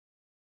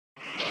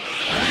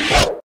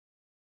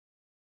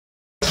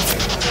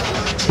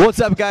What's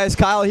up, guys?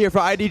 Kyle here for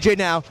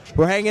Idjnow.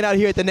 We're hanging out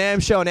here at the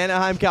Namm show in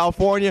Anaheim,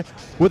 California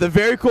with a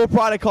very cool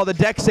product called the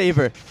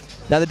Decksaver.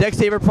 Now, the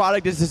Decksaver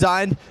product is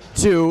designed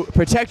to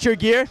protect your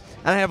gear,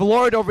 and I have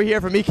Lauren over here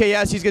from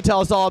EKS. He's going to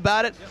tell us all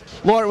about it.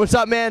 Lauren, what's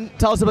up, man?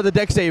 Tell us about the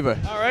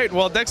Decksaver. All right,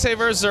 well,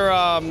 Decksavers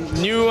are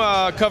new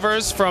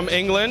covers from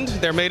England.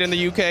 They're made in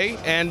the UK,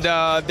 and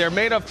they're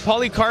made of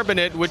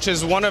polycarbonate, which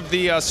is one of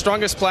the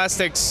strongest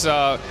plastics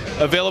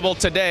available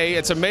today.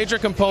 It's a major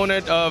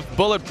component of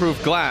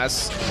bulletproof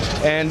glass,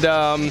 and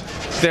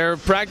they're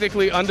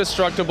practically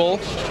indestructible,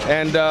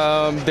 and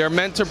they're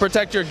meant to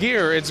protect your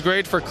gear. It's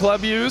great for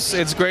club use,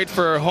 it's great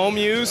for home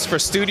use, for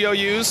studio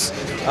use.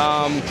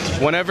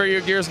 Whenever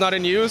your gear's not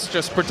in use,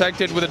 just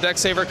protect it with a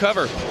Decksaver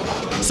cover.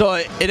 So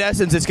in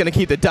essence, it's going to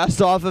keep the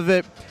dust off of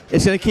it.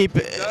 It's going to keep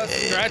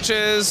dust,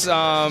 scratches.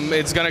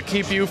 It's going to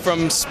keep you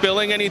from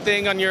spilling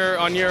anything on your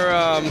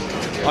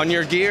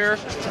gear.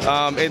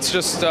 It's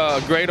just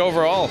great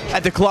overall.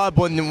 At the club,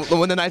 when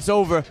the night's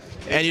over,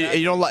 and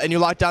you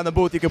lock down the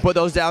booth, you can put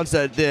those down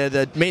so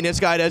the maintenance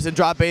guy doesn't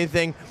drop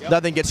anything. Yep.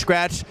 Nothing gets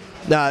scratched.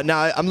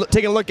 Now I'm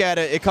taking a look at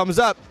it. It comes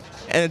up,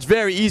 and it's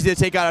very easy to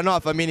take out and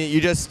off. I mean,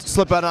 you just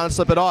slip it on and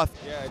slip it off.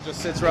 Yeah, it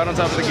just sits right on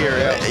top of the gear,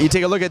 yeah. You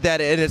take a look at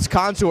that, and it's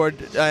contoured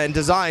and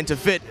designed to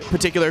fit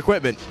particular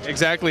equipment.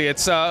 Exactly.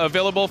 It's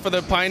available for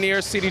the Pioneer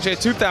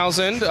CDJ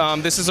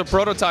 2000. This is a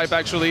prototype,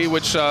 actually,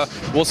 which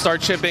will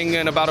start shipping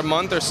in about a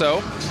month or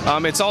so.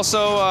 It's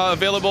also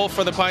available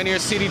for the Pioneer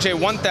CDJ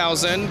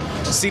 1000,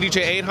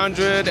 CDJ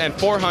 800, and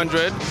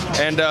 400.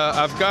 And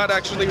I've got,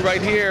 actually,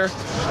 right here,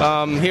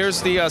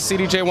 here's the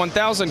CDJ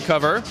 1000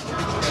 cover.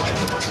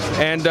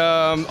 And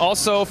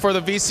also for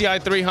the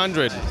VCI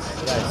 300.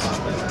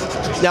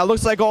 Now, it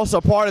looks like also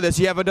part of this,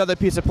 you have another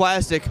piece of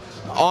plastic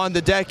on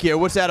the deck here.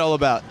 What's that all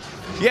about?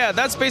 Yeah,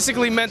 that's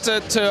basically meant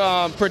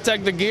to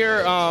protect the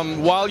gear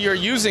while you're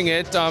using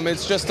it.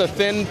 It's just a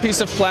thin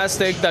piece of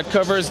plastic that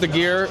covers the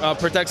gear,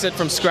 protects it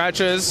from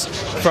scratches,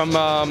 from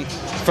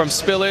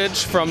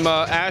spillage, from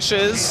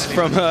ashes,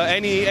 from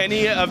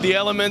any of the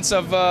elements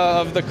of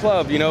the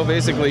club, you know,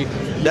 basically.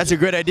 That's a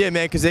great idea,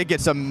 man, because they get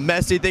some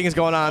messy things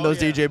going on in those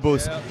DJ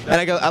booths. Yeah,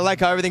 and I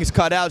like how everything's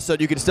cut out so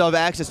you can still have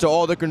access to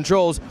all the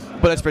controls,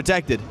 but it's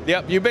protected.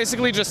 Yep, you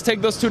basically just take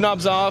those two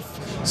knobs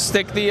off,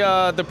 stick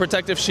the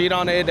protective sheet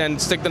on it,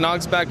 and stick the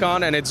knobs back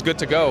on, and it's good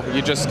to go.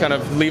 You just kind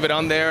of leave it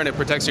on there, and it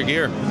protects your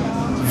gear.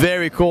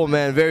 Very cool,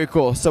 man, very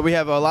cool. So we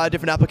have a lot of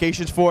different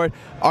applications for it.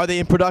 Are they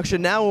in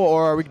production now,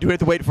 or do we have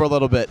to wait for a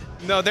little bit?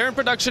 No, they're in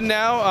production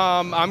now.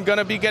 I'm going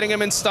to be getting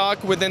them in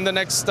stock within the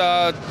next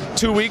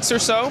 2 weeks or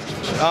so.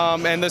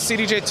 And the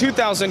CDJ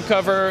 2000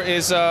 cover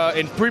is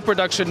in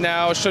pre-production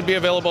now, should be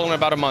available in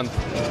about a month.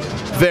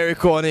 Very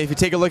cool, and if you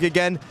take a look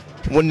again,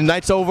 when the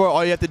night's over,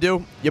 all you have to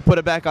do, you put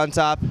it back on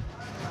top,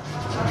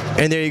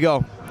 and there you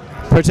go,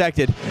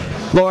 protected.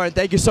 Lauren,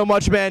 thank you so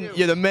much, man.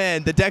 You're the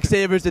man. The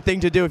Decksaver is the thing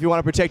to do if you want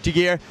to protect your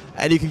gear,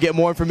 and you can get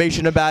more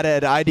information about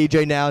it at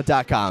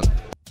idjnow.com.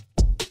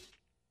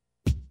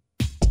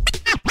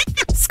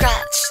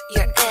 Scratch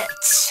your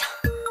itch.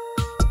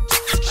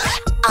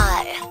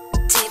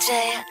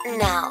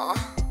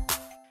 Idjnow.